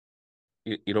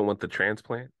You don't want the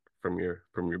transplant from your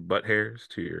butt hairs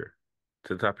to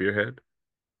the top of your head,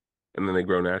 and then they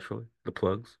grow naturally, the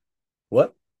plugs.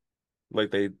 What?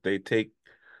 Like they take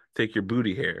your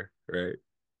booty hair, right?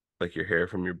 Like your hair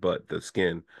from your butt, the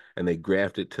skin, and they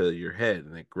graft it to your head,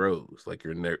 and it grows like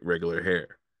your regular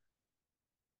hair.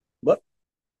 What?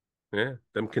 Yeah,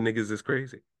 them niggas is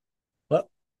crazy. What?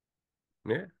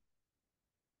 Yeah.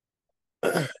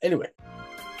 Anyway,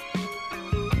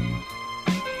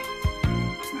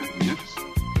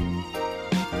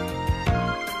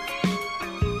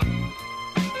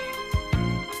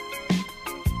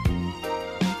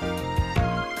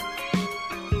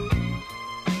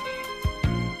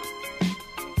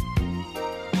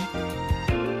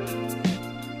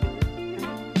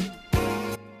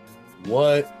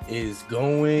 what is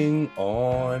going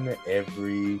on,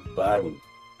 everybody?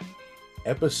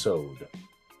 Episode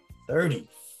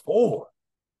 34.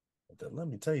 Let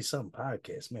me tell you something,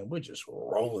 podcast, man. We're just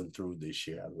rolling through this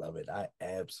year. I love it. I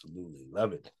absolutely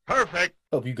love it. Perfect.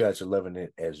 Hope you guys are loving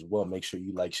it as well. Make sure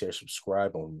you like, share,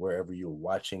 subscribe on wherever you're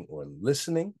watching or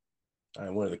listening.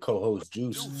 I'm one of the co-hosts,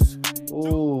 Juice.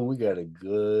 Oh, we got a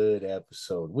good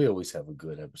episode. We always have a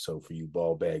good episode for you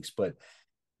ball bags, but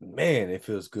man, it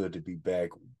feels good to be back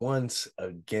once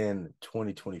again.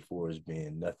 2024 has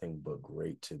been nothing but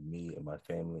great to me and my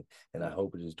family, and I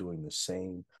hope it is doing the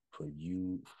same for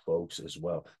you folks as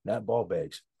well. Not ball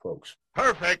bags, folks.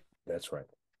 Perfect. That's right.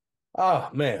 Oh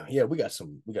man, yeah, we got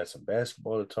some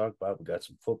basketball to talk about. We got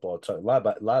some football to talk. A lot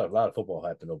of football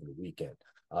happened over the weekend.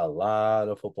 A lot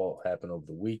of football happened over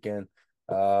the weekend.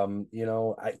 You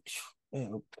know,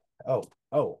 man,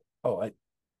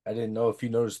 I didn't know if you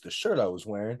noticed the shirt I was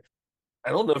wearing. I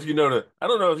don't know if you noticed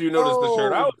the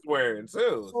shirt I Oh, was wearing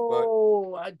too,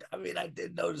 but I mean, I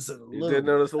did notice it a you little did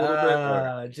bit. notice a little bit. All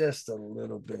right. Just a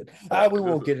little bit. We This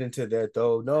won't is get into that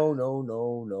though. No, no,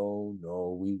 no, no,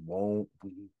 no. We won't.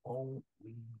 We won't.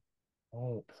 We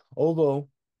won't. Although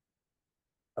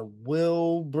I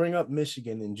will bring up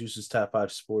Michigan in Juice's top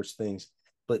five sports things,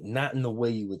 but not in the way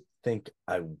you would think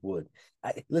I would.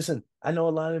 Listen. I know a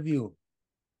lot of you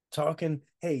talking.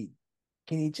 Hey,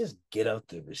 can you just get out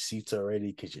the receipts already?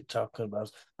 Because you're talking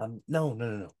about. No, no,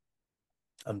 no, no.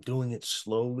 I'm doing it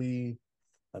slowly.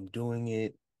 I'm doing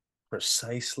it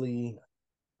precisely.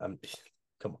 I'm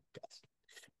come on, guys.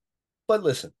 But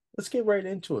listen, let's get right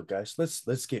into it, guys.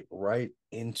 Let's get right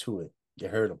into it. You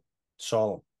heard him.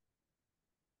 Saw him.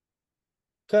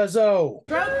 Cuzzo.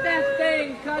 Stroke that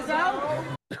thing,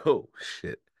 cuzzo. oh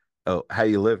shit. Oh, how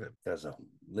you living? Cuzzo.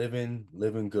 Living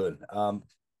good.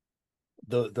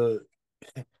 The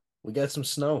we got some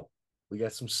snow. We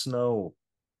got some snow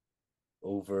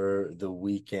over the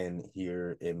weekend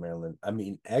here in Maryland. I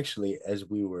mean, actually, as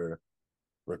we were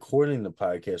recording the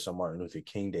podcast on Martin Luther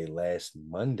King Day last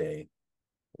Monday,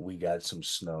 we got some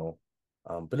snow,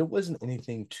 but it wasn't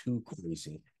anything too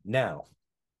crazy. Now,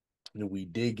 we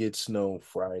did get snow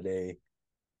Friday,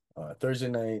 Thursday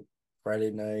night,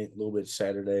 Friday night, a little bit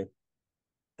Saturday,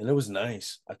 and it was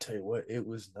nice. I tell you what, it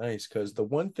was nice because the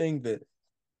one thing that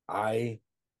I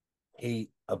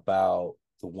hate about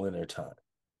the winter time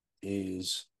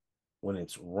is when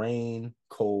it's rain,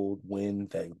 cold,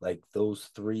 wind, that like those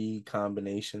three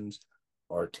combinations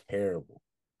are terrible.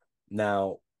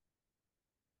 Now,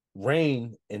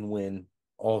 rain and wind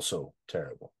also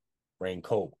terrible. Rain,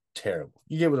 cold, terrible.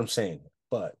 You get what I'm saying?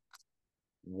 But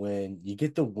when you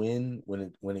get the wind,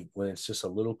 when it's just a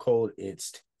little cold,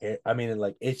 I mean,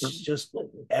 like it's just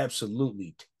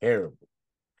absolutely terrible,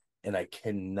 and I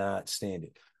cannot stand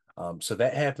it. So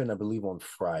that happened, I believe, on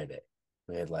Friday.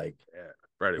 We had like Yeah,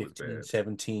 Friday was 15, bad.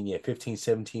 17, yeah, 15,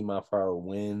 17 mile per hour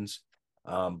winds.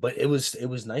 But it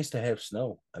was nice to have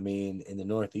snow. I mean, in the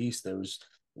Northeast,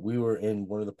 we were in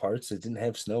one of the parts that didn't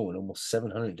have snow in almost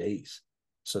 700 days.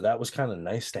 So that was kind of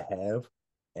nice to have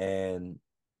and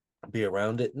be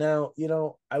around it. Now,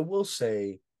 I will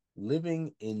say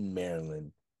living in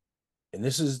Maryland, and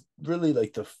this is really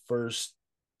like the first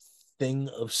thing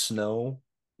of snow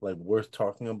like worth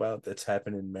talking about that's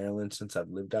happened in Maryland since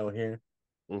I've lived out here.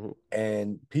 Hmm.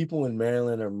 And people in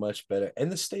Maryland are much better.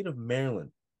 And the state of Maryland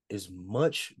is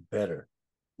much better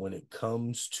when it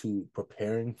comes to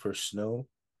preparing for snow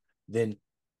than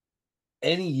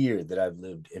any year that I've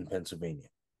lived in Pennsylvania.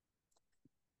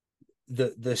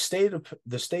 The state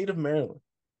of Maryland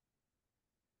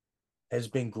has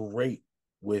been great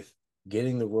with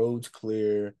getting the roads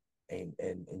clear and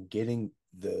getting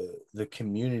the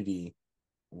community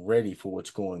ready for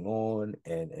what's going on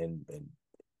and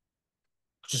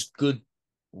just good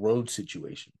road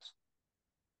situations.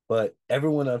 But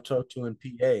everyone I've talked to in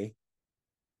PA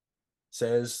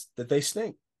says that they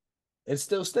stink. It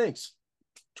still stinks.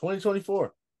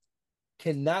 2024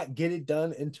 cannot get it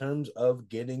done in terms of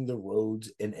getting the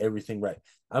roads and everything right.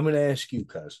 I'm going to ask you,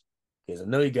 because I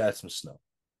know you got some snow.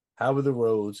 How were the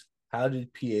roads? How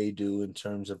did PA do in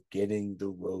terms of getting the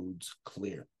roads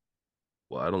clear?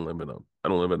 Well, I don't live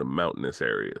in a mountainous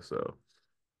area, so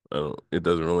I don't. It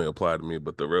doesn't really apply to me.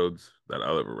 But the roads that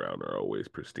I live around are always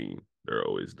pristine. They're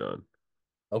always done.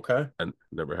 Okay. I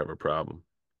never have a problem.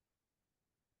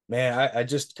 Man, I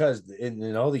just because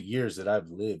in all the years that I've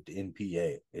lived in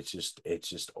PA, it's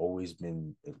just always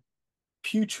been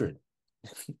putrid.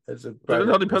 That's But it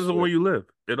probably all the best depends on where word. you live.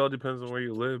 It all depends on where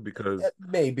you live because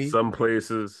Maybe. some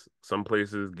places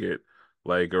get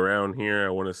like around here. I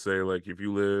want to say like if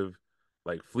you live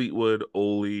like Fleetwood,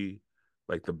 Ole,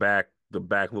 like the back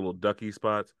little ducky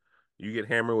spots, you get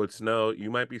hammered with snow,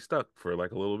 you might be stuck for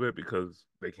like a little bit because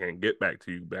they can't get back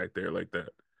to you back there like that.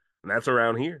 And that's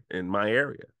around here in my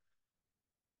area.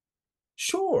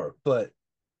 Sure, but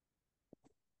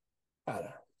I don't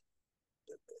know.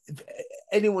 If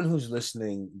anyone who's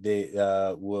listening, they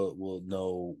will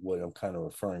know what I'm kind of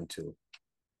referring to.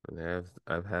 And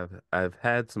I've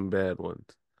had some bad ones,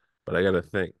 but I gotta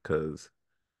think because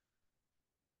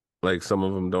like some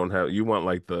of them don't have. You want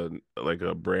like the like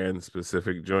a brand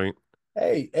specific joint.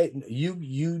 Hey,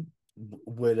 you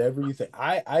whatever you think.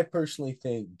 I personally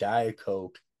think Diet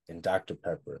Coke and Dr.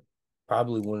 Pepper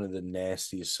probably one of the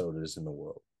nastiest sodas in the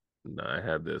world. No, I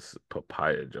had this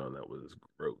papaya joint that was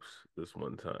gross this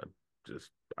one time. Just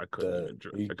I couldn't The even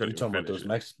drink. you, I you couldn't even talking about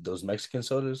finish it. those Mexican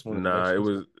sodas? One of the Nah,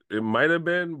 Mexican it might have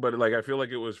been, but like I feel like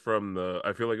it was from the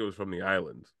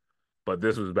islands. But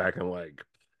this was back in like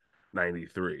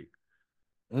 93.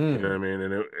 You know what I Mm. mean?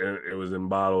 And it was in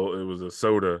bottle, it was a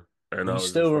soda, and And I you was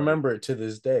still just like remember it to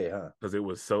this day, huh? because it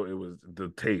was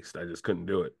the taste. I just couldn't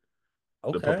do it.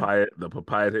 Okay. The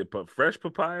papaya, but fresh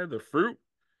papaya, the fruit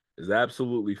is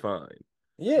absolutely fine.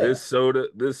 Yeah. This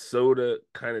soda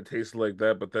kind of tastes like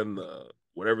that, but then the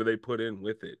whatever they put in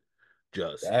with it, The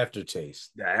just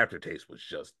aftertaste. the aftertaste was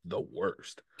just the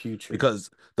worst Putrid.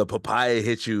 because the papaya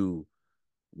hit you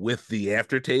with the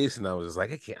aftertaste, and I was just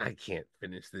like, I can't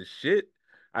finish this shit.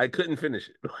 I couldn't finish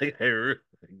it. Like I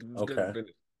just couldn't Okay.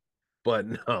 finish. But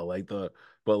no, like the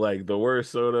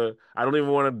worst soda. I don't even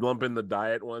want to lump in the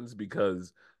diet ones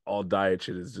because all diet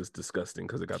shit is just disgusting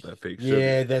because it got that fake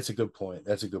Yeah, sugar. that's a good point.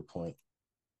 That's a good point.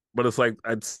 But it's like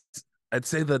I'd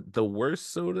say that the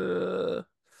worst soda.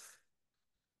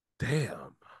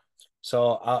 Damn.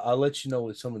 So I'll let you know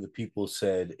what some of the people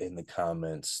said in the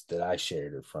comments that I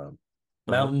shared it from.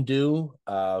 Uh-huh. Mountain Dew,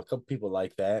 a couple people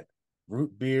like that.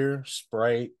 Root beer,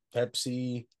 Sprite,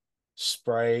 Pepsi,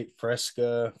 Sprite,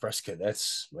 Fresca.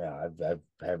 That's I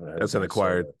haven't heard that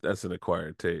soda. That's an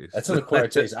acquired taste. That's an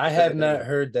acquired taste. I have not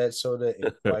heard that soda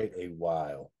in quite a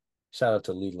while. Shout out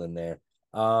to Leland there.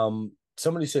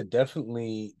 Somebody said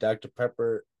definitely Dr.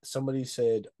 Pepper. Somebody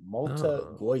said Malta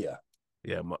Oh. Goya.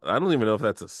 Yeah, I don't even know if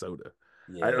that's a soda.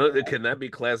 I Yeah, don't, can that be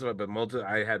classified? But multi,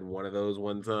 I had one of those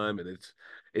one time, and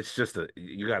it's just a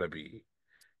you gotta be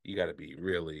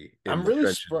really in the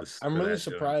trenches I'm for really that joint.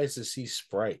 surprised to see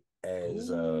Sprite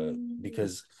as Ooh.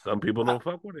 because Some people I, don't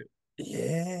fuck with it.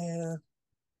 yeah,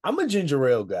 I'm a ginger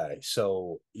ale guy,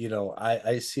 so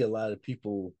I see a lot of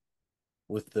people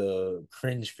with the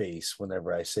cringe face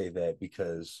whenever I say that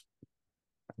because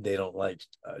they don't like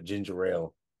ginger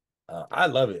ale. I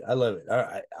love it. I love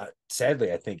it.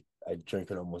 Sadly, I think I drink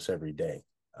it almost every day.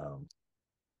 Um,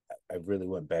 I really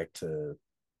went back to.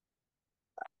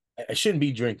 I shouldn't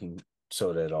be drinking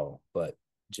soda at all, but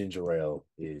ginger ale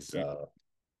is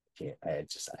can't. I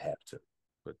have to.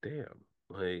 But damn,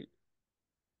 like,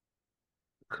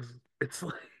 cause it's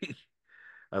like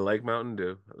I like Mountain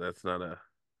Dew. That's not a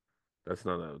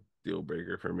deal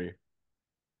breaker for me.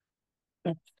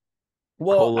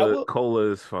 Well, I will.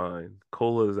 Cola is fine.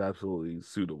 Cola is absolutely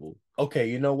suitable. Okay,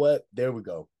 you know what? There we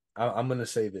go. I'm gonna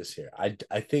say this here.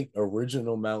 I think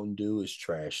original Mountain Dew is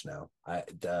trash now.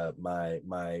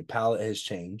 My palate has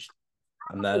changed.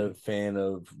 I'm not a fan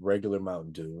of regular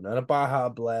Mountain Dew. Not a Baja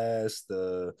Blast,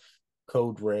 the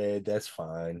Code Red. That's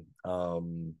fine.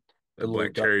 The That little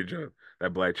black dark. cherry joint,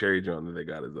 that black cherry joint that they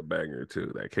got is a banger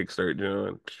too. That Kickstart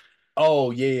joint,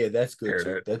 Oh yeah, that's good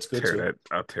too. That's good tear too. that,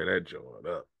 I'll tear that joint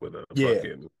up with a Yeah.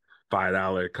 fucking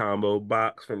 $5 combo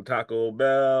box from Taco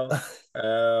Bell.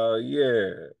 Hell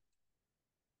yeah,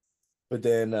 But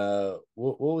then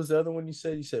what was the other one you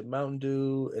said? You said Mountain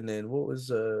Dew, and then what was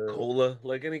cola,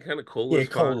 like any kind of cola yeah, is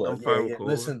fine. cola. I'm Yeah, fine with yeah. cola.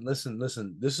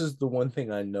 Listen. This is the one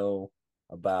thing I know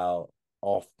about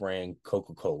off-brand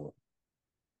Coca-Cola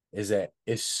is that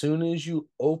as soon as you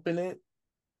open it,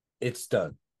 it's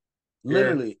done. Yeah,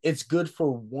 Literally, it's good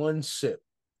for one sip.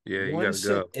 Yeah, you One gotta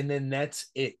sip, go. and then that's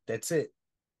it. That's it.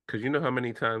 Cause you know how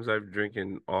many times I've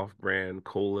drinking off-brand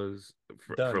colas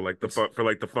for Done. like the It's for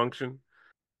like the function.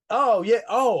 oh yeah.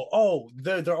 Oh,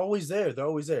 they're always there. They're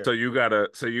always there. So you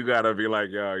gotta be like,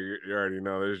 yo, you already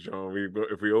know this, John.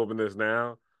 If we open this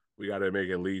now, we gotta make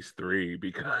at least three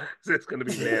because it's gonna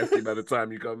be nasty by the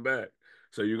time you come back.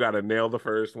 So you gotta nail the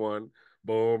first one.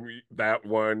 Boom, that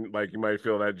one, like you might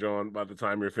feel that, John, by the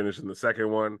time you're finishing the second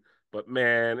one. But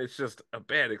man, it's just a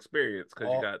bad experience because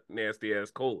you All got nasty ass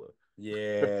cola.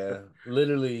 yeah,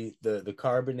 literally the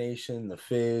carbonation, the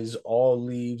fizz, all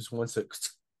leaves once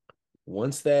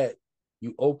that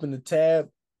you open the tab,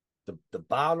 the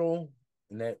bottle,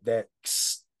 and that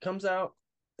comes out.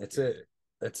 That's it. Yeah,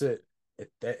 That's it.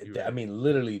 you're I right. mean,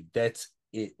 literally, that's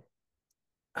it.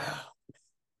 Ah,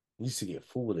 I used to get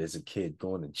fooled as a kid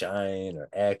going to Giant or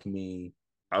Acme.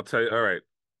 I'll tell you. All right,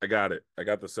 I got it. I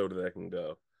got the soda that can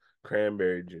go.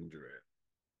 Cranberry ginger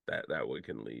ale. That one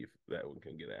can leave. That one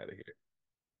can get out of here.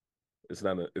 It's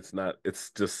not a. It's not. It's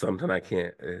just something I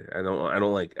can't. I don't. I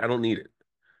don't like. I don't need it.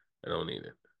 I don't need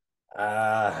it.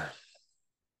 Ah,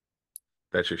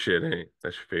 That's your shit, ain't?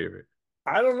 That's your favorite.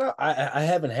 I don't know. I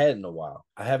haven't had it in a while.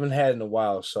 I haven't had it in a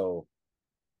while, so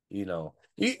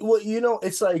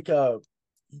it's like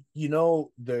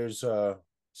there's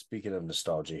speaking of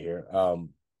nostalgia here,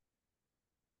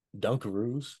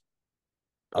 Dunkaroos.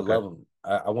 I Okay. love them.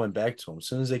 I went back to them as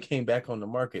soon as they came back on the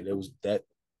market. It was that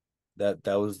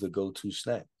was the go-to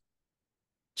snack.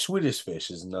 Swedish fish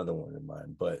is another one of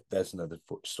mine, but that's another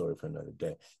story for another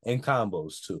day. And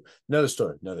combos too. Another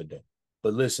story, another day.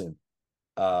 But listen,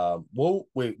 what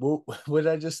did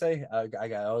I just say? I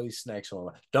got all these snacks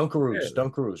on. Yeah.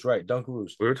 Dunkaroos, right?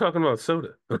 Dunkaroos. We were talking about soda.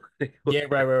 Yeah,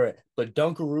 right. But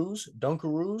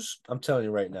Dunkaroos. I'm telling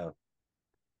you right now,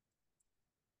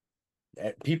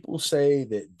 people say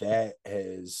that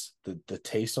has the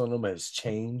taste on them has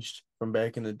changed from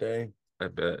back in the day. I I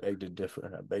bet. beg to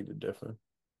differ. I beg to differ.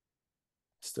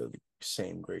 Still the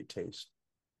same great taste.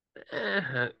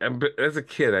 But as a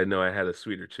kid, I know I had a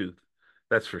sweeter tooth.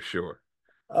 That's for sure.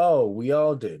 Oh, we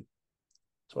all did.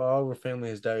 That's why all of our family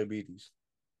has diabetes.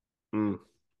 Mm,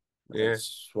 yeah.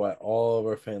 That's why all of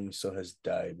our family still has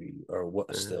diabetes, or what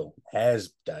Yeah. still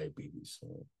has diabetes.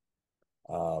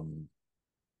 Um,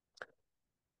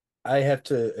 I have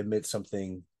to admit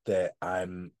something that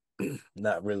I'm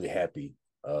not really happy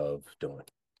of doing,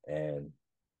 and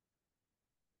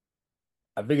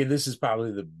I figured this is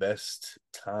probably the best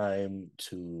time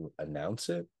to announce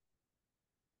it.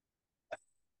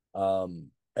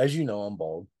 As you know, I'm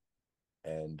bald,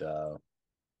 and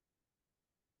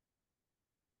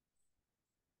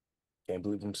can't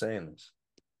believe I'm saying this.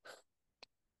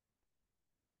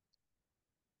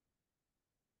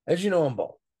 As you know, I'm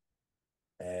bald,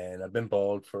 and I've been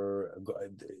bald for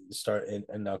start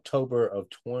in October of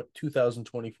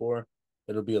 2024.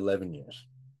 It'll be 11 years,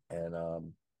 and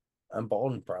I'm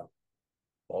bald and proud,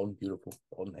 bald and beautiful,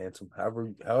 bald and handsome.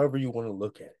 However you want to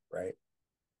look at it, right?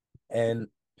 And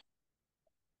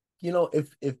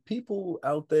if people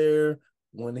out there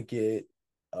want to get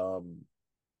um,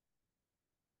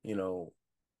 you know,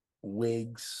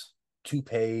 wigs,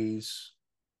 toupees,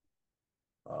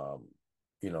 um,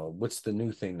 what's the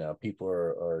new thing now? People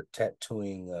are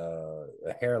tattooing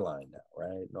a hairline now,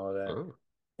 right? And all that. Oh.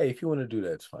 Hey, if you want to do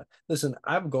that, it's fine. Listen,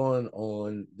 I've gone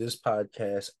on this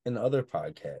podcast and other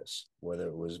podcasts, whether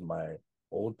it was my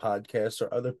old podcast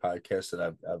or other podcasts that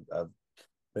I've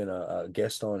been a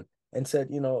guest on, and said,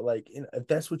 if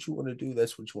that's what you want to do,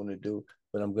 that's what you want to do.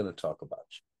 But I'm going to talk about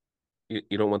you.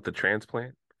 You don't want the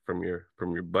transplant from your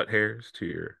butt hairs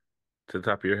to the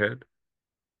top of your head,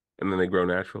 and then they grow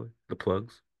naturally, the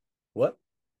plugs. What?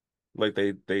 Like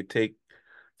they take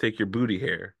your booty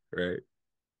hair, right?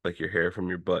 Like your hair from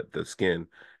your butt, the skin,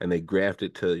 and they graft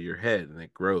it to your head, and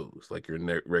it grows like your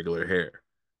regular hair.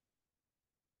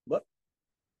 What?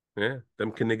 Yeah,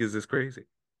 them niggas is crazy.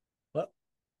 What?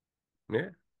 Yeah.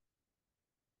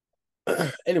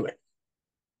 Anyway,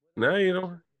 No,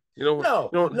 no,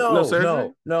 no no, surgery,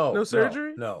 no, no, no no,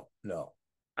 surgery. no, no.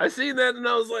 I seen that, and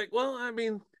I was like, well, I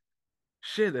mean,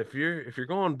 shit. If you're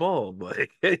going bald,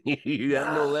 like you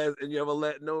have no Nah, last, and you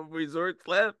have no resorts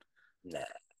left. nah.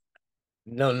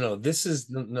 No. This is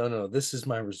no. This is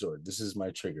my resort. This is my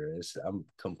trigger. I'm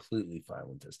completely fine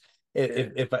with this. Yeah,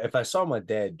 If I saw my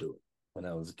dad do it when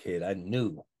I was a kid, I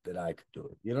knew that I could do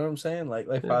it. You know what I'm saying? Like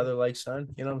yeah, father, like son.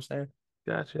 You know what I'm saying?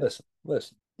 gotcha.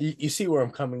 Listen. You see where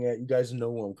I'm coming at. You guys know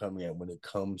where I'm coming at when it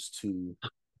comes to,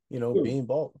 Ooh. being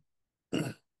bald.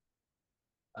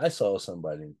 I saw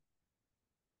somebody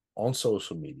on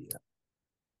social media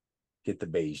get the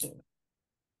Beijing,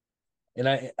 and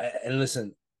and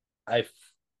listen, I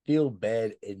feel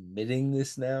bad admitting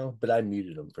this now, but I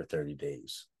muted him for 30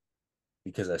 days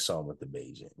because I saw him with the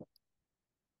Beijing.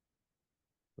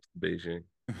 Beijing.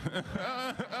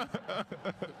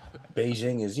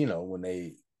 Beijing is, when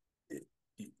they,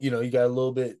 you got a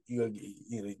little bit,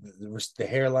 the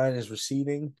hairline is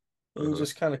receding, and you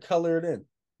just kind of color it in.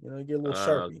 You get a little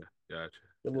Sharpie, Okay. Gotcha.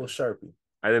 get a little Sharpie.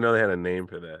 I didn't know they had a name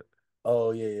for that.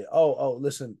 Oh yeah, yeah. Oh,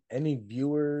 listen, any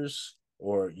viewers,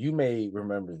 or you may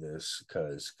remember this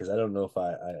because I don't know if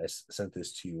I sent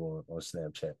this to you on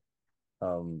Snapchat.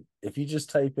 If you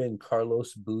just type in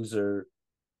Carlos Boozer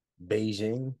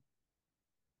Beijing,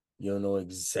 you'll know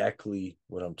exactly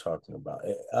what I'm talking about.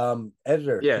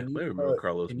 Editor, Yeah, I remember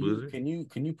Carlos can you Boozer. can you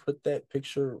can you put that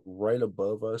picture right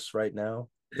above us right now?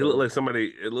 He looked like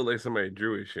somebody. It looked like somebody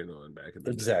drew his shit on back in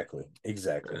the day.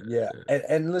 Exactly. Yeah.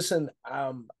 And listen,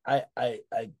 I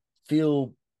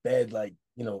feel bad, like,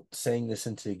 saying this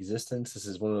into existence. This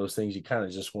is one of those things you kind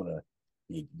of just want to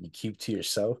you keep to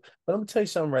yourself. But I'm gonna tell you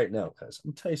something right now, cuz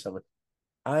I'm gonna tell you something.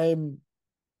 I'm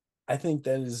I think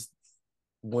that is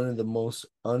one of the most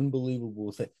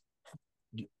unbelievable things.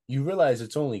 You realize for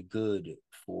it's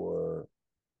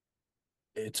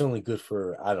only good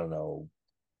for, I don't know,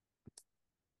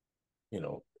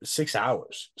 6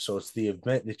 hours. So it's the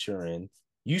event that you're in.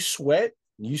 You sweat.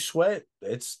 You're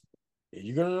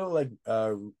gonna look like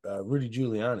Rudy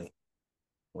Giuliani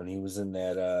when he was in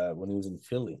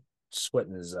Philly,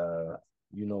 sweating his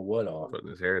what off. Putting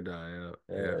his hair dye out.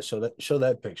 Yeah. Show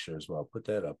that picture as well. Put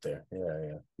that up there.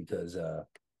 Yeah. Because I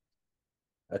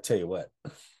tell you what,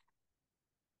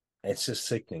 it's just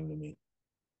sickening to me.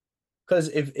 Because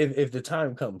if the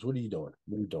time comes, what are you doing?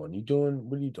 What are you doing?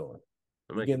 What are you doing?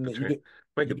 I You might get getting the the, you train. get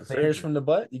Might you get the get the hairs surgery. from the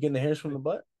butt? You getting the hairs from the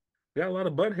butt? Got a lot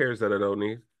of butt hairs that I don't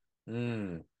need.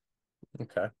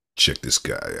 Okay. Check this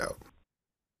guy out.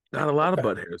 Got a lot of Okay.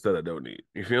 butt hairs that I don't need.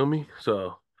 You feel me?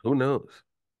 So who knows?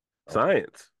 Okay.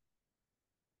 Science.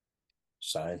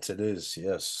 Science it is.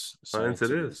 Yes. Science Science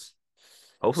it it is. is.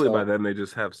 Hopefully by So then they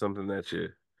just have something that you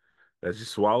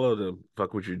swallow to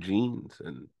fuck with your genes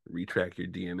and retrack your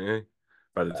DNA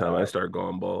by the time I uh start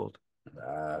going bald.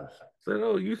 uh Said,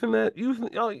 oh, oh, you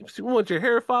want your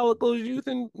hair follicles, youth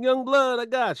and young blood? I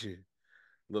got you.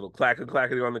 Little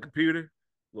clackety on the computer.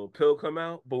 Little pill come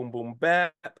out. Boom, boom,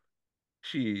 bap.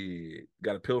 Shit.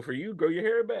 Got a pill for you. Grow your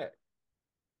hair back.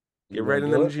 you Get right gonna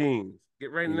in do them it? jeans.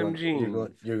 Get right in them jeans.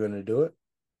 You're gonna do it?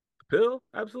 Pill?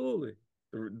 Absolutely.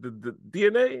 The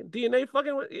DNA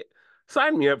fucking with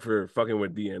sign me up for fucking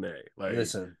with DNA. Like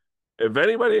Listen, if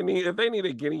they need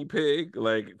a guinea pig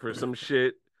like for some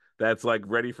shit that's like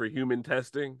ready for human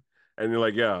testing, and you're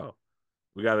like, yo,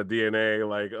 we got a DNA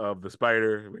like of the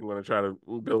spider, we want to try to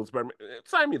build spider,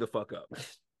 sign me the fuck up.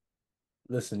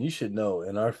 listen, you should know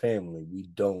in our family we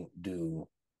don't do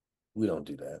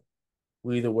that.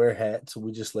 We either wear hats or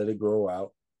we just let it grow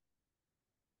out.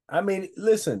 I mean,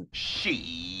 listen,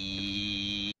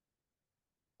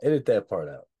 edit that part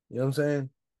out. You know what I'm saying?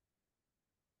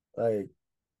 Like,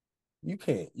 you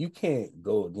can't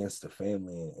go against the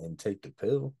family and take the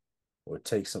pill or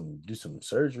do some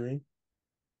surgery.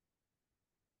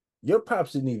 Your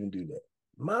pops didn't even do that.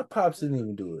 My pops didn't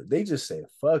even do it. They just said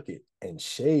fuck it and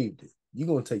shaved it. You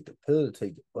gonna take the pill to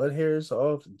take the butt hairs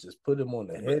off and just put them on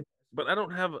the But head? but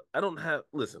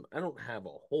listen, I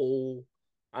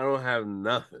don't have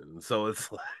nothing. So it's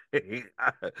like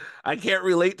I can't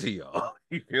relate to y'all.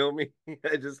 You feel me?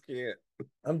 I just can't.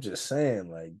 I'm just saying,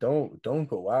 like, don't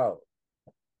go out.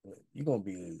 You're gonna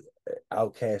be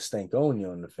outcast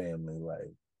Stankonia in the family.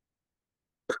 Like,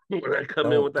 When I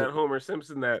come in with don't that Homer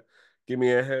Simpson that give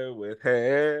me a head with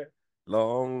hair,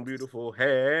 long, beautiful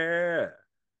hair.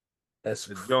 that's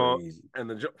The jaw crazy. and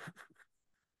the jaw.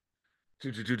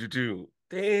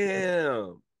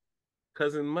 Damn.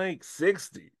 Cousin Mike,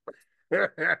 60.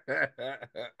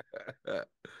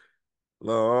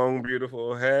 Long,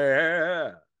 beautiful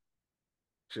hair.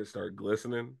 Shit start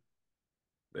glistening.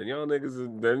 Then y'all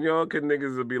kid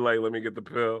niggas will be like, let me get the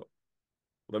pill.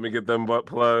 Let me get them butt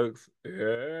plugs.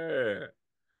 Yeah.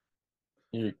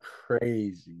 You're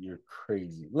crazy. You're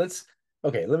crazy. Let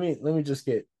me just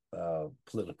get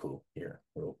political here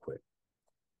real quick.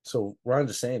 So Ron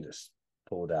DeSantis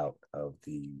pulled out of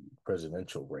the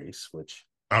presidential race, which,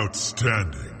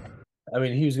 Outstanding. I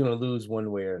mean, he was going to lose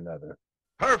one way or another.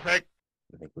 Perfect.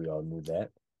 I think we all knew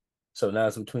that. So now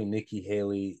it's between Nikki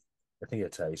Haley. I think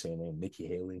that's how you say her name, Nikki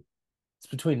Haley. It's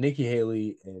between Nikki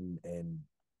Haley and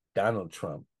Donald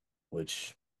Trump,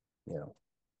 which, you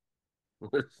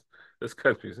know. This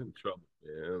country's in trouble,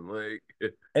 man. Like,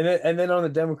 And then on the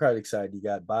Democratic side, you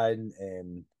got Biden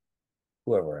and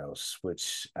whoever else,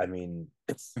 which I mean,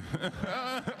 that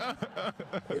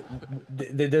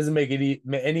doesn't make it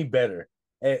any better.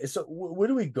 So where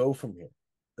do we go from here?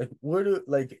 Like, where do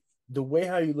like the way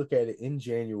how you look at it in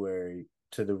January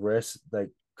to the rest, like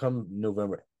come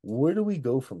November, where do we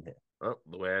go from here? Well,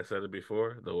 the way I said it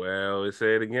before, the way I always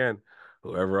say it again,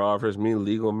 whoever offers me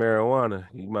legal marijuana,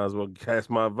 you might as well cast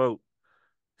my vote.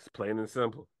 It's plain and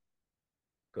simple.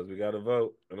 Because we got to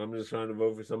vote, and I'm just trying to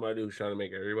vote for somebody who's trying to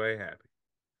make everybody happy.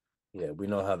 Yeah, we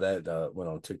know how that went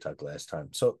on TikTok last time.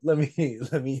 So let me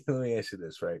let me ask you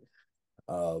this, right?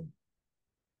 Uh,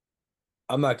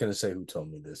 I'm not going to say who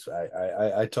told me this.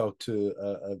 I talk to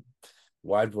a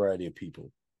wide variety of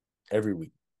people every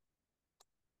week,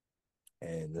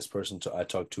 and this person I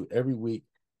talk to every week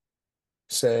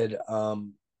said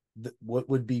what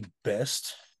would be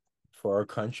best for our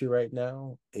country right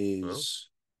now Well, is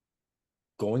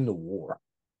going to war.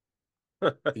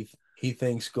 He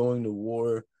thinks going to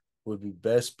war would be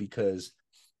best because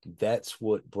that's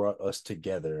what brought us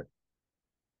together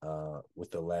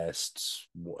with the last,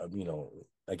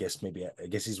 I guess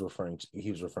he was referring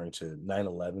to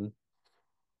 9/11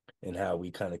 and how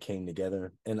we kind of came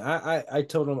together. And I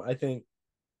told him I think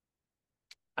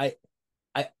I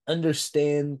I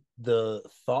understand the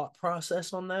thought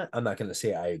process on that. I'm not going to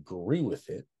say I agree with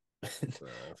it.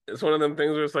 it's one of them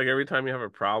things where it's like every time you have a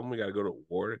problem, we got to go to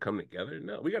war to come together.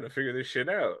 No, we got to figure this shit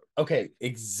out. Okay,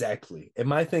 exactly. And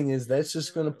my thing is that's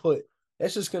just gonna put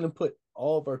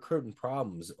all of our current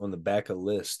problems on the back of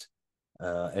list,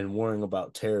 and worrying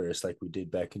about terrorists like we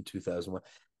did back in 2001.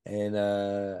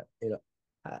 And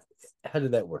how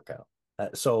did that work out?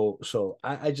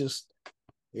 I just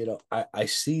I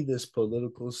see this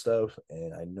political stuff,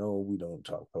 and I know we don't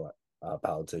talk about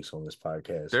politics on this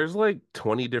podcast. There's like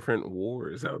 20 different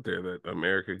wars out there that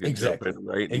America could jump Exactly, in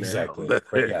right now exactly.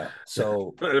 Right, yeah.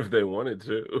 So if they wanted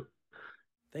to.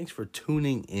 thanks for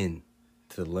tuning in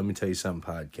to the Let Me Tell You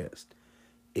Something podcast.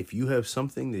 If you have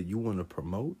something that you want to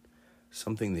promote,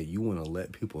 something that you want to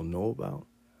let people know about,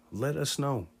 let us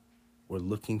know. We're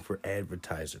looking for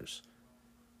advertisers.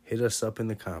 Hit us up in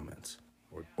the comments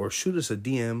or shoot us a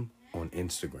DM on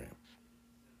Instagram.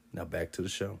 Now back to the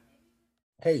show.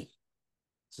 Hey,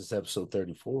 this is episode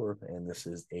 34, and this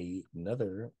is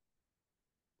another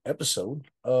episode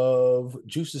of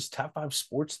Juice's Top 5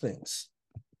 Sports Things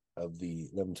of the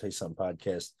Let Me Tell You Something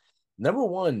podcast. Number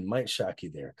one might shock you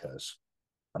there, cuz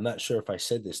I'm not sure if I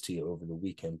said this to you over the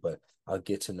weekend, but I'll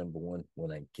get to number one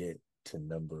when I get to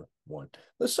number one.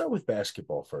 Let's start with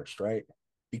basketball first, right?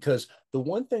 Because the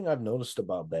one thing I've noticed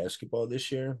about basketball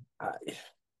this year, the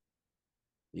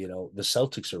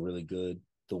Celtics are really good.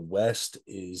 The West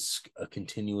is a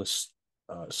continuous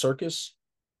circus.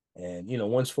 And,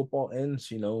 once football ends,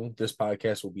 this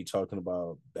podcast will be talking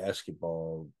about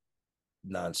basketball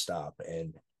nonstop.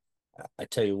 And I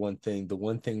tell you one thing, the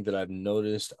one thing that I've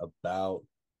noticed about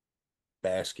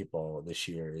basketball this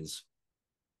year is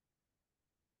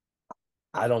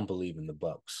I don't believe in the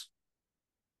Bucks.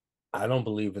 I don't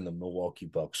believe in the Milwaukee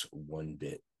Bucks one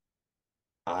bit.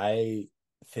 I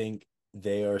think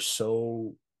they are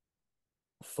so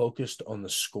focused on the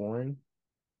scoring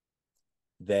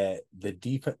that the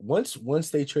defense once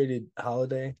they traded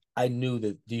Holiday, I knew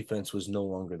that defense was no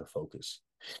longer the focus.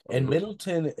 And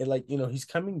Middleton, he's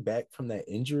coming back from that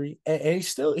injury, and he's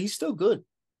still good,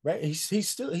 right? He's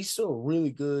still a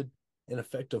really good and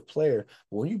effective player.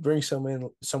 But when you bring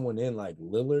someone in like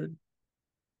Lillard,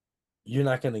 you're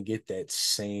not going to get that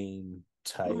same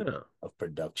type of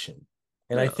production.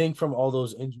 And I think from all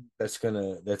those injuries,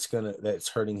 that's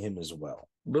hurting him as well.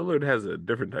 Lillard has a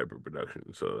different type of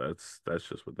production, so that's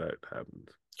just what that happens.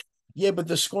 Yeah, but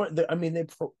the scoring, they're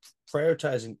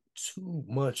prioritizing too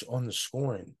much on the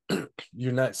scoring.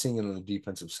 You're not seeing it on the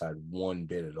defensive side one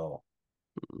bit at all.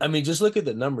 I mean, just look at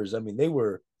the numbers. I mean, they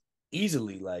were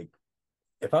easily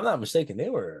if I'm not mistaken, they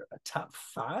were a top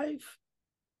 5,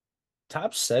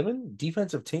 top 7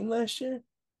 defensive team last year.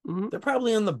 Mm-hmm. They're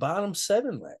probably on the bottom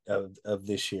 7 of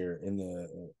this year in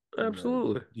the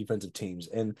absolutely defensive teams,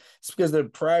 and it's because they're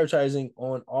prioritizing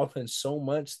on offense so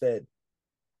much that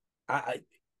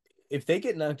if they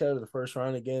get knocked out of the first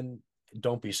round again,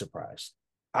 don't be surprised.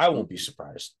 I won't be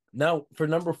surprised. Now for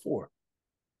number 4,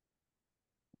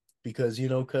 because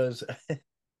we're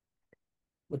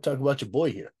talking about your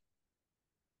boy here,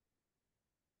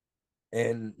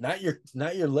 and not your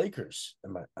Lakers.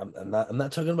 I'm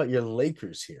not talking about your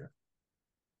Lakers here.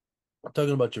 I'm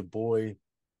talking about your boy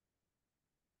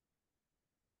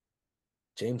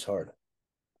James Harden,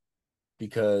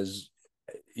 because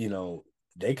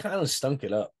they kind of stunk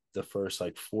it up the first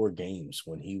 4 games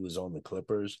when he was on the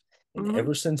Clippers, and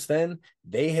ever since then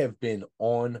they have been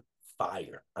on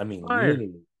fire. I mean, Fire.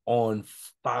 literally on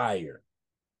fire.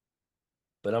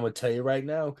 But I'm gonna tell you right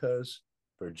now, cuz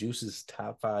for Juice's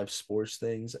top 5 sports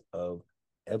things of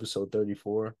episode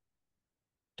 34,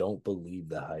 don't believe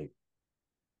the hype.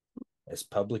 As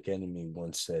Public Enemy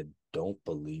once said, don't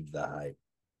believe the hype.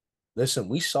 Listen,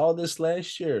 we saw this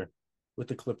last year with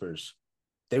the Clippers.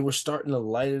 They were starting to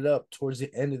light it up towards the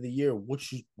end of the year.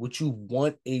 What you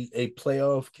want a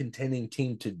playoff contending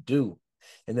team to do.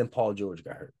 And then Paul George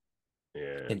got hurt.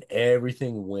 Yeah. And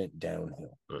everything went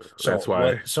downhill. That's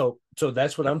why. So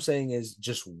that's what I'm saying is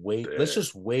just wait. Let's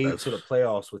just wait to the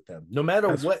playoffs with them. No matter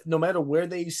what, no matter where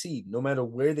they seed,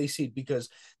 because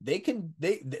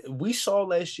we saw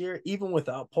last year, even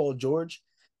without Paul George,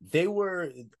 they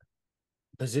were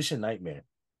position nightmare.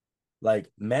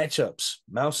 Like matchups,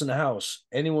 mouse in the house,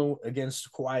 anyone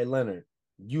against Kawhi Leonard,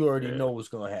 you already know what's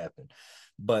going to happen.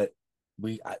 But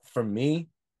for me,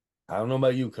 I don't know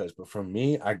about you, cuz, but for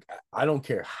me, I don't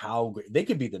care how great they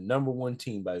could be the number one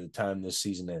team by the time this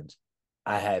season ends.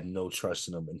 I have no trust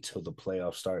in them until the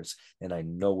playoff starts, and I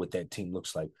know what that team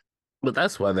looks like. But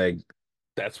that's why they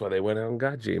went out and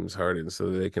got James Harden so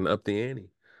that they can up the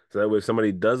ante. So that way if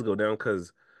somebody does go down,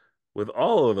 because with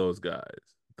all of those guys,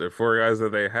 the 4 guys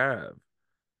that they have,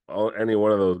 any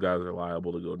one of those guys are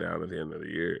liable to go down at the end of the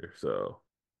year. So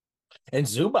And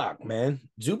Zubac, man,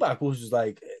 Zubac was just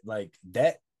like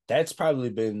that. That's probably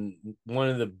been one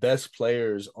of the best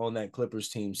players on that Clippers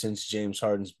team since James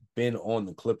Harden's been on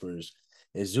the Clippers.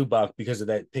 Is Zubac because of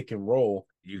that pick and roll?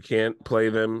 you can't play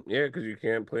them, because you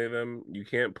can't play them. You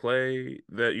can't play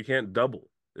that. You can't double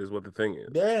is what the thing is.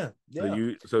 Yeah.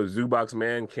 So Zubac's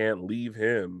man can't leave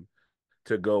him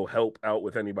to go help out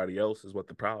with anybody else is what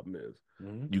the problem is.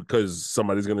 Because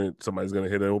somebody's gonna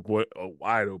hit a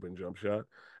wide open jump shot,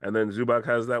 and then Zubac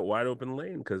has that wide open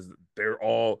lane because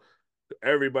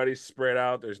everybody's spread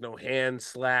out. There's no hand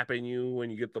slapping you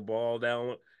when you get the ball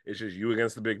down. It's just you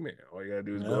against the big man. All you gotta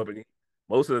do is go up, and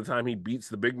most of the time he beats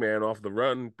the big man off the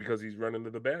run because he's running to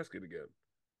the basket again.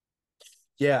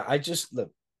 Yeah, I'm just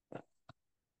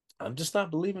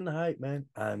not believing the hype, man.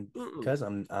 I'm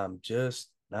just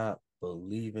not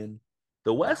believing.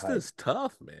 The West is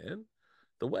tough, man.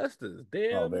 The West is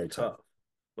damn tough.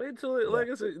 Wait till like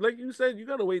I said, like you said, you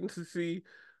gotta wait to see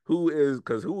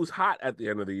who's hot at the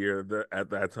end of the year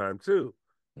at that time too.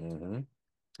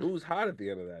 Who's hot at the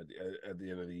end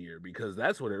of the year, because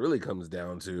that's what it really comes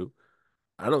down to.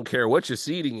 I don't care what your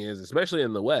seeding is, especially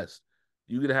in the West.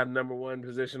 You can have number one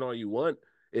position all you want.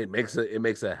 It makes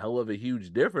a hell of a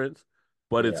huge difference,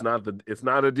 but it's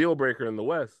not a deal breaker in the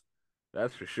West.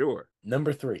 That's for sure.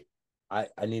 Number 3. I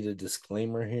need a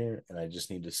disclaimer here, and I just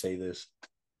need to say this.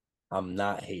 I'm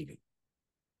not hating.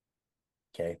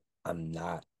 Okay? I'm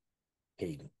not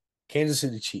hating. Kansas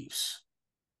City Chiefs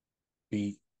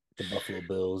beat the Buffalo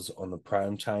Bills on the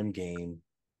primetime game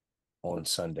on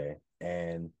Sunday.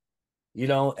 And,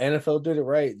 NFL did it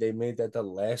right. They made that the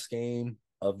last game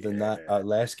of the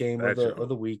last game of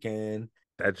the weekend.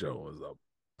 That Joe was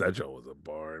a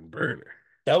barn burner.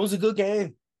 That was a good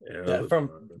game. Yeah,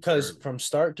 from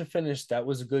start to finish, that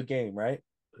was a good game, right?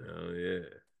 Oh yeah.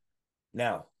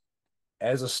 Now,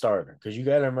 as a starter, because you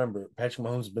got to remember, Patrick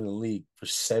Mahomes has been in the league for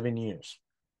 7 years.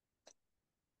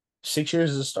 6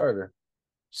 years as a starter,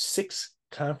 6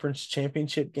 conference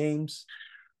championship games.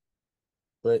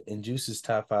 But in Juice's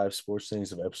top 5 sports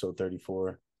things of episode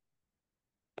 34,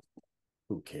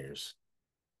 who cares?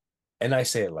 And I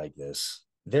say it like this.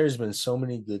 There's been so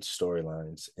many good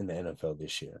storylines in the NFL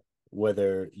this year.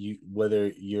 Whether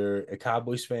you're a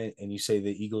Cowboys fan and you say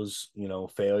the Eagles,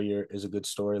 failure is a good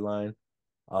storyline,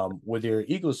 whether you're an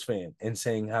Eagles fan and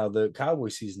saying how the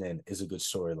Cowboys season end is a good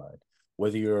storyline,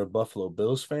 whether you're a Buffalo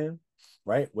Bills fan,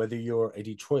 right? Whether you're a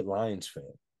Detroit Lions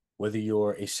fan, whether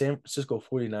you're a San Francisco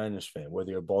 49ers fan, whether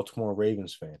you're a Baltimore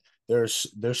Ravens fan,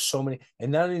 there's so many,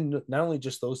 and not only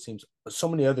just those teams, but so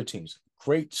many other teams.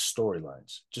 Great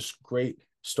storylines, just great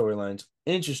storylines,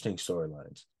 interesting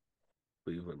storylines.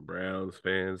 Cleveland Browns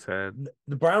fans had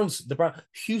the Browns,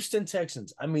 Houston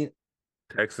Texans. I mean,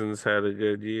 Texans had a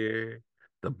good year.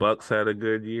 The Bucks had a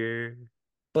good year.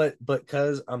 But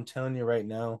because I'm telling you right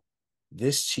now,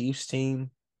 this Chiefs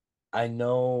team, I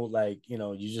know,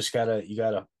 you just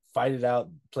gotta fight it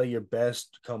out, play your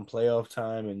best come playoff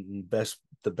time, and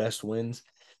the best wins.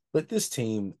 But this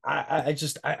team,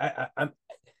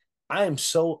 I am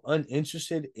so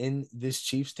uninterested in this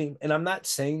Chiefs team. And I'm not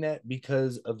saying that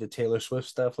because of the Taylor Swift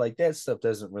stuff. Like, that stuff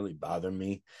doesn't really bother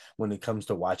me when it comes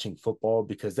to watching football,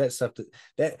 because that stuff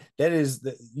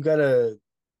you gotta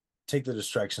take the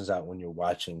distractions out when you're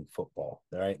watching football.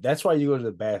 All right. That's why you go to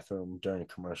the bathroom during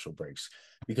commercial breaks,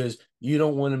 because you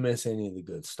don't want to miss any of the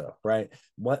good stuff, right?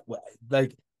 What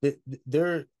like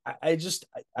they're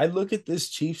I look at this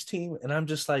Chiefs team and I'm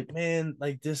just like, man,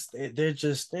 like this, they're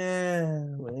just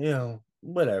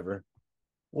whatever,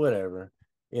 whatever.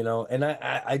 And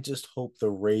I just hope the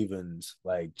Ravens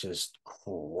like just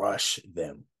crush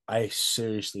them. I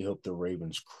seriously hope the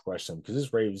Ravens crush them, because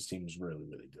this Ravens team is really,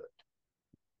 really good.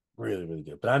 Really, really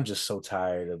good. But I'm just so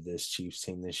tired of this Chiefs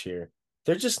team this year.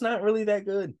 They're just not really that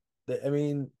good. I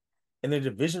mean, and their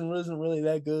division wasn't really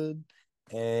that good.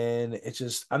 And it's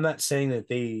just, I'm not saying that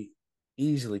they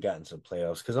easily got into the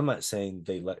playoffs, because I'm not saying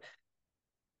they, I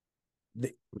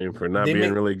mean, for not they being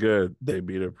make really good, they, they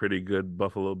beat a pretty good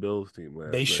Buffalo Bills team they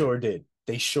last night. sure did.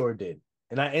 They sure did.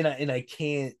 And I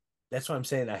can't. That's why I'm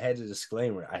saying I had a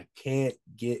disclaimer. I can't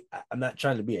get. I'm not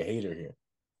trying to be a hater here.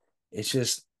 It's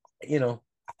just, you know,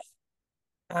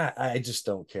 I just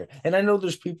don't care. And I know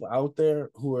there's people out there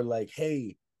who are like,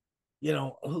 hey,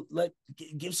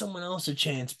 give someone else a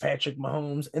chance, Patrick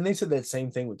Mahomes. And they said that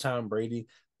same thing with Tom Brady.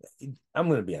 I'm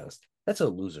going to be honest. That's a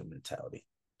loser mentality.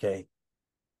 Okay.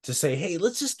 To say, hey,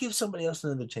 let's just give somebody else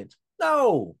another chance.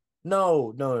 No,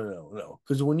 no, no, no, no, no.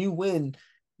 Because when you win,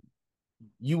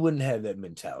 you wouldn't have that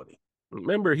mentality.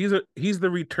 Remember, he's the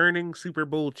returning Super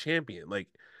Bowl champion. Like,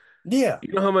 Yeah.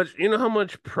 you know how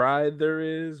much pride there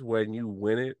is when you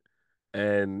win it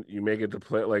and you make it to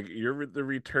play. Like, you're the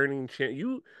returning champ.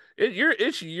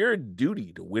 It's your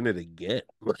duty to win it again.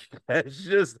 Like, that's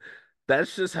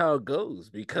just how it goes.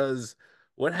 Because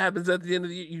what happens at the end of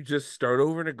the year? You just start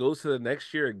over and it goes to the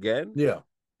next year again. Yeah.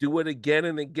 Do it again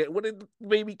and again. What did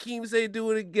Baby Keem say?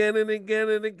 Do it again and again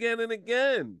and again and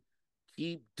again.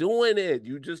 Keep doing it.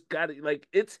 You just got to, like,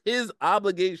 it's his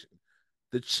obligation.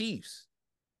 The Chiefs,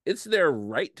 it's their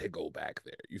right to go back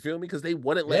there. You feel me? Because they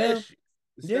won it Yeah. last year.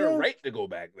 It's their Yeah. right to go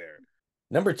back there.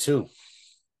 Number two.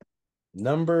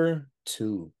 Number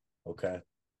two. Okay.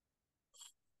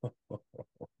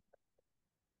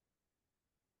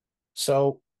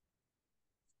 So,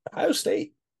 Ohio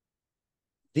State,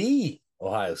 the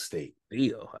Ohio State,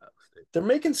 The Ohio State. they're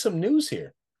making some news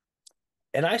here.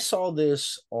 And I saw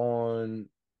this on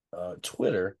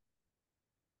Twitter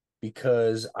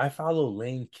because I follow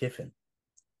Lane Kiffin.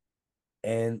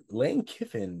 And Lane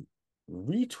Kiffin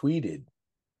retweeted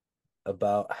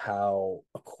about how,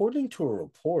 according to a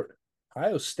report,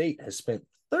 Ohio State has spent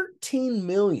 13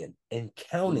 million and Mm,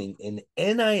 counting in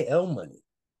NIL money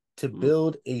to mm.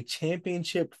 build a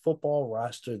championship football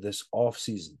roster this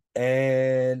offseason.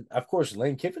 And of course,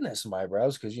 Lane Kiffin has some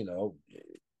eyebrows because,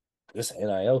 this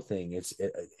NIL thing,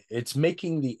 it's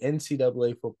making the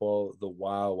NCAA football the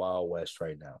wild, wild west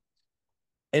right now.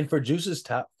 And for Juice's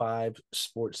top 5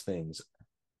 sports things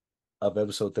of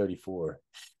episode 34,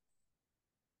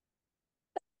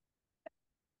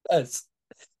 that's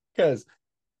because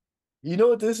you know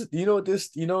what this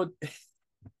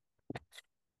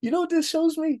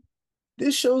shows me?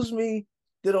 This shows me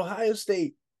that Ohio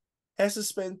State has to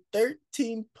spend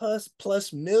 13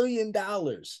 plus million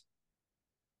dollars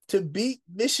to beat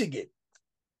Michigan,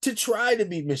 to try to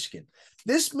beat Michigan.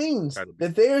 This means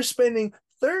that they are spending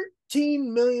 $13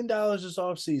 million this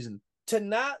offseason to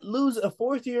not lose a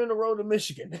 4th year in a row to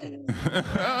Michigan.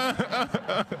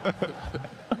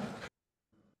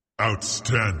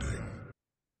 Outstanding.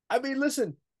 I mean,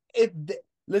 listen,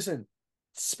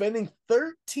 spending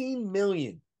 13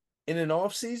 million in an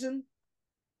offseason,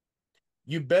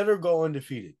 you better go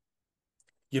undefeated.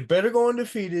 You better go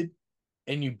undefeated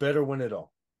and you better win it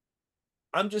all.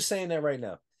 I'm just saying that right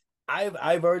now.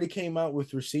 I've already came out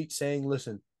with receipts saying,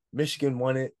 listen, Michigan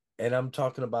won it, and I'm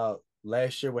talking about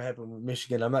last year what happened with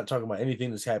Michigan. I'm not talking about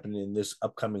anything that's happening in this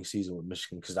upcoming season with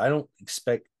Michigan, because I don't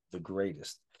expect the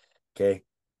greatest. Okay,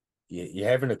 you're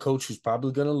having a coach who's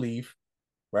probably going to leave,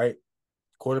 right?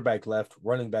 Quarterback left,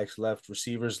 running backs left,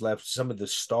 receivers left. Some of the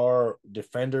star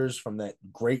defenders from that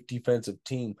great defensive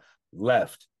team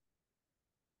left.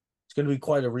 It's going to be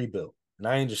quite a rebuild, and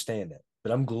I understand that.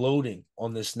 But I'm gloating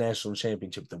on this national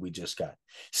championship that we just got.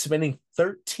 Spending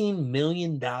 $13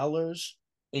 million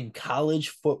in college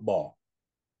football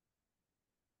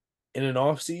in an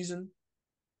offseason,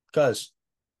 because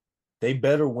they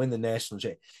better win the national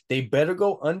championship. They better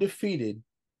go undefeated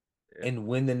and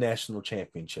win the national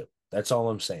championship. That's all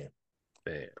I'm saying.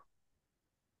 Damn.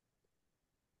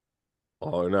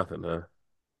 All or nothing, huh?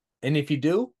 And if you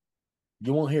do,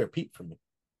 you won't hear a peep from me.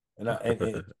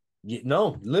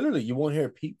 No, literally, you won't hear a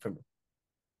peep from me,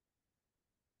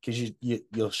 because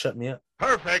you'll shut me up.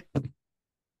 Perfect.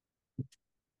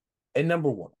 And number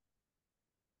one,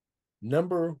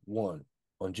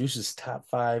 on Juice's top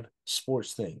 5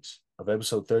 sports things of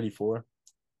episode 34.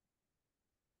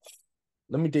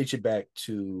 Let me date you back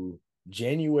to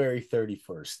January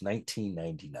 31st,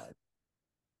 1999.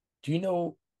 Do you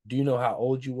know how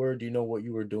old you were? Do you know what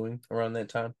you were doing around that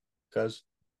time? Cuz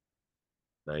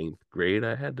Ninth grade,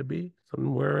 I had to be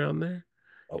somewhere around there.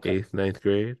 okay. Eighth, ninth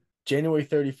grade. January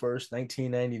 31st,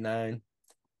 1999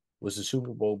 was the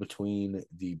Super Bowl between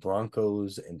the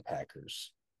Broncos and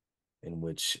Packers, in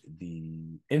which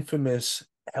the infamous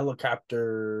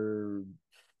helicopter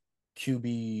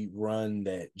QB run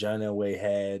that John Elway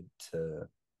had to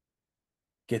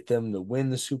get them to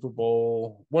win the Super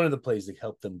Bowl, one of the plays that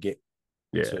helped them get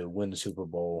Yeah, to win the Super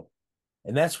Bowl.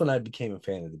 And that's when I became a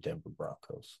fan of the Denver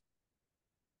Broncos.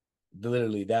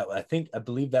 Literally, I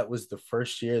believe that was the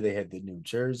first year they had the new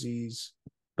jerseys,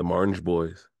 the Orange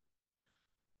Boys,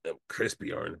 them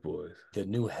crispy Orange Boys. the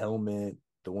new helmet,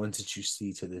 the ones that you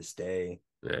see to this day.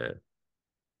 Yeah,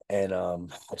 And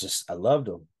I loved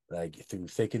them, like through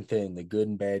thick and thin, the good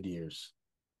and bad years.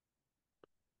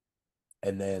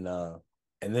 And then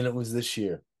it was this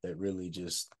year that really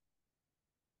just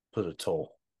put a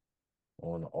toll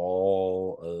on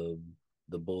all of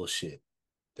the bullshit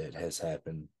that has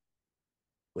happened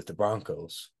with the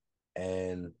Broncos.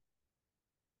 And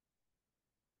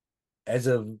as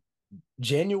of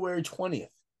January 20th,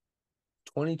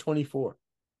 2024,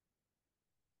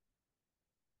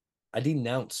 I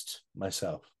denounced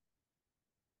myself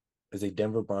as a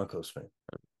Denver Broncos fan.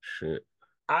 shit.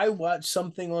 I watched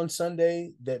something on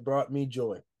Sunday that brought me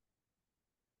joy.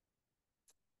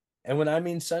 And when I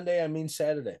mean Sunday, I mean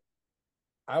Saturday.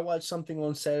 I watched something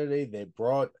on Saturday that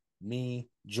brought me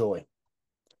joy.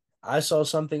 I saw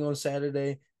something on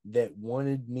Saturday that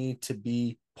wanted me to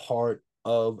be part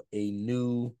of a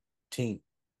new team.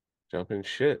 Jumping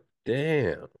shit.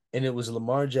 Damn. And it was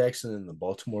Lamar Jackson and the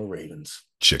Baltimore Ravens.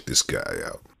 Check this guy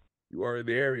out. You are in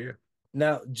the area.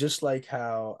 Now, just like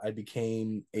how I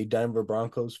became a Denver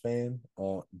Broncos fan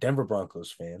on January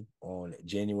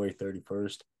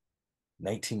 31st,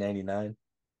 1999,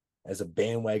 as a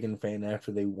bandwagon fan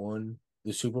after they won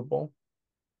the Super Bowl,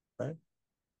 right?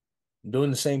 I'm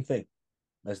doing the same thing.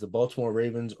 As the Baltimore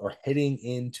Ravens are heading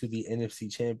into the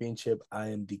NFC Championship, I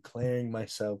am declaring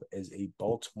myself as a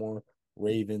Baltimore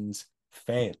Ravens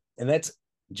fan. And that's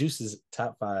Juice's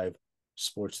top 5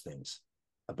 sports things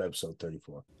of episode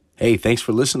 34. Hey, thanks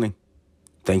for listening.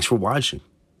 Thanks for watching.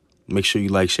 Make sure you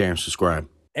like, share, and subscribe.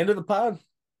 End of the pod.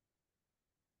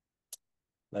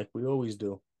 Like we always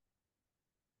do.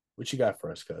 What you got for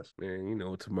us, cuz? Man, you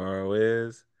know what tomorrow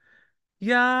is.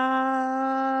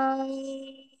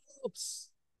 Yops.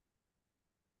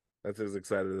 That's as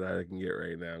excited as I can get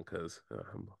right now because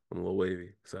I'm a little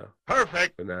wavy. So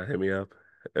Perfect. but now hit me up.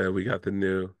 We got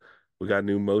new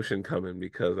motion coming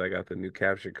because I got the new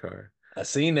capture card. I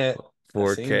seen that.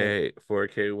 4K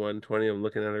 120. I'm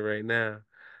looking at it right now.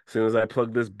 As soon as I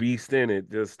plugged this beast in,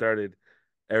 it just started.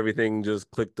 Everything just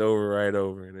clicked over right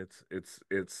over, and it's.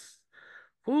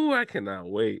 Whoo! I cannot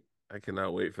wait. I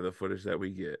cannot wait for the footage that we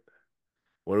get.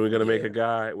 When are we gonna make a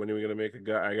guy? When are we gonna make a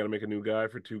guy? I gotta make a new guy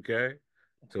for 2K,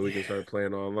 so we can start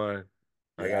playing online.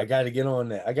 I got to get on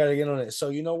that. So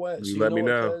you know what? You let me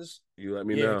know. Cuz? You let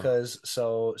me Yeah, know. because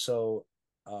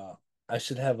I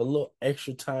should have a little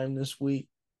extra time this week.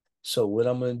 So what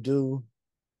I'm gonna do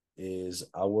is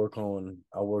I'll work on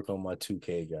my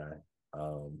 2K guy,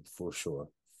 for sure.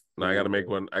 No, I gotta make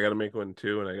one. I gotta make one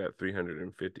too, and I got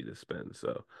 350 to spend.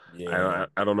 So Yeah,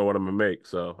 I don't know what I'm gonna make.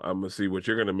 So I'm gonna see what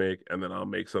you're gonna make, and then I'll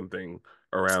make something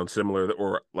around similar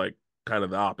or like kind of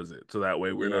the opposite. So that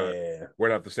way we're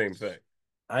not the same thing.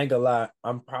 I ain't gonna lie.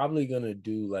 I'm probably gonna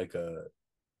do like a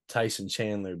Tyson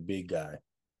Chandler big guy.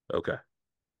 Okay.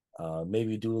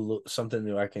 Maybe do a little something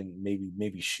that I can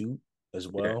maybe shoot as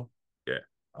well. Yeah.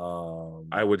 I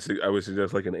I would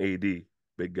suggest like an AD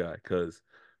big guy because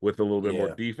with a little bit more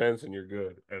Yeah. defense and you're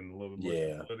good and a little bit more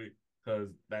Yeah. stability because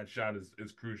that shot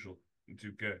is crucial in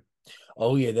 2K.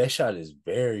 Oh yeah, that shot is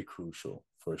very crucial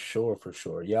for sure, for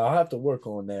sure. Yeah, I'll have to work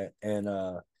on that. And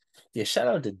yeah, shout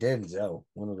out to Denzel,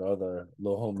 one of the other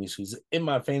little homies who's in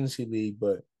my fantasy league,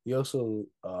 but he also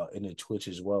in the Twitch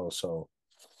as well. So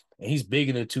and he's big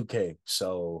in the 2K.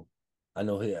 So I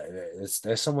know that's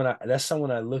someone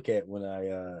I look at when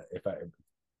if I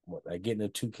get in the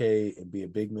 2K and be a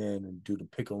big man and do the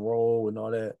pick and roll and all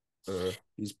that.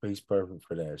 He's perfect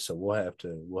for that. So we'll have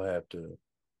to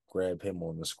grab him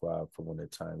on the squad for when the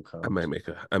time comes. I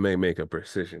may make a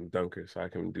precision dunker so I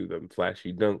can do them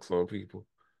flashy dunks on people.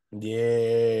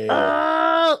 Yeah.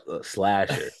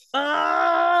 Slasher.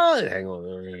 Hang on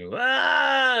the rim.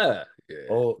 Yeah.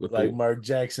 Oh, like Mark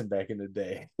Jackson back in the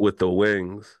day. With the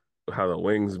wings. how the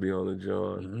wings be on the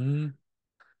joint. Mm-hmm.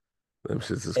 Them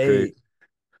shits is crazy.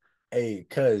 Hey, hey,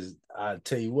 cuz I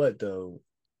tell you what though,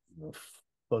 you're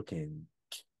fucking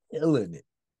killing it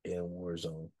in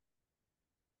Warzone.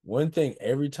 One thing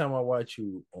every time I watch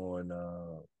you on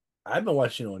I've been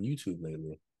watching on YouTube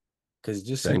lately because it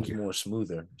just Thank seems you. more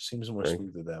smoother. Seems more Thank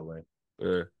you. smoother that way.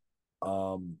 Yeah.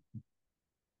 Um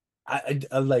I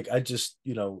like I just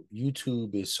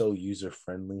YouTube is so user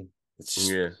friendly. It's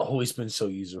just Yeah. always been so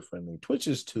user friendly. Twitch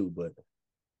is too, but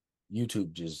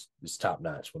YouTube just is top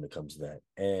notch when it comes to that.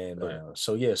 And Yeah.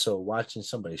 so yeah, so watching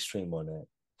somebody stream on that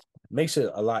makes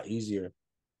it a lot easier,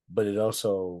 but it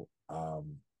also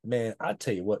man, I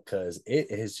tell you what, cuz it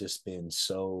has just been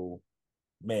so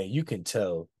man, you can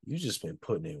tell you just been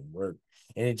putting in work.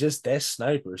 And it just that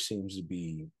sniper seems to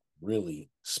be really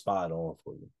spot on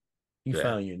for you. You Yeah.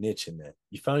 found your niche in that.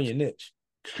 You found your niche.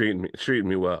 Treating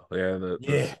me well. Yeah,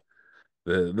 Yeah.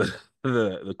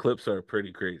 the clips are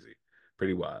pretty crazy,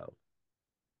 pretty wild.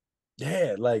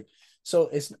 Yeah. Like, so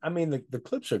it's, I mean, the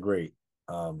clips are great.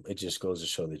 It just goes to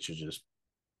show that you're just,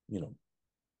 you know,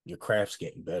 your craft's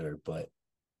getting better. But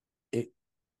it,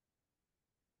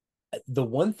 the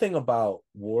one thing about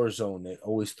Warzone that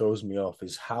always throws me off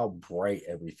is how bright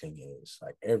everything is.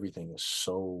 Like, everything is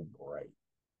so bright.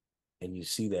 And you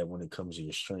see that when it comes to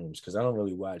your streams, because I don't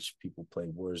really watch people play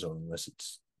Warzone unless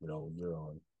it's,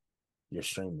 you're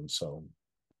streaming. So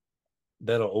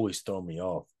that'll always throw me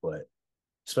off. But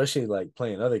especially like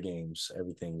playing other games,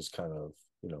 everything's kind of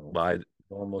But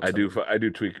normal I to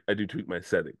me. I do tweak my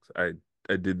settings. I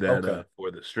did that Okay,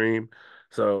 for the stream,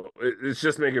 so it's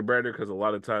just make it brighter because a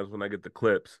lot of times when I get the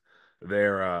clips,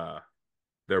 they're uh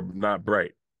they're not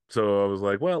bright. So I was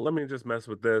like, well, let me just mess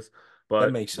with this. that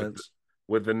But makes sense.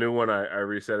 with the new one, I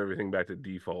reset everything back to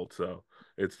default, so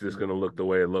it's just gonna look the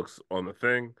way it looks on the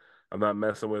thing. I'm not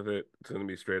messing with it. It's gonna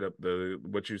be straight up the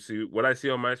what I see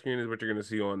on my screen is what you're gonna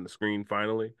see on the screen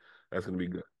finally. That's gonna be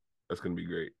good. That's gonna be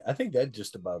great. I think that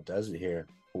just about does it here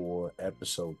for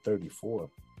episode 34.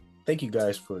 Thank you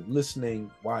guys for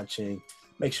listening, watching.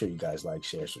 Make sure you guys like,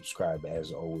 share, subscribe.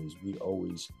 As always, we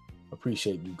always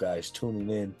appreciate you guys tuning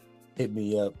in. Hit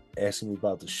me up, asking me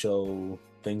about the show,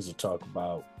 things to talk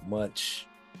about. Much,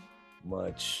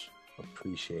 much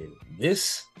appreciated.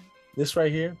 This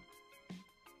right here,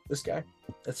 this guy,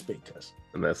 that's Big Cuss.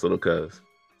 And that's little cuz.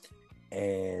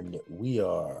 And we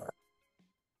are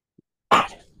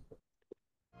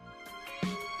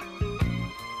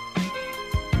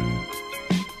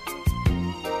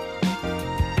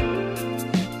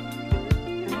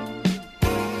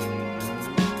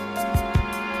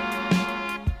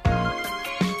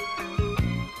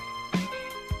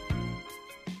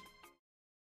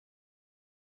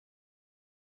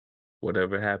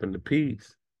Whatever happened to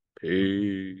peace?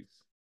 Peace.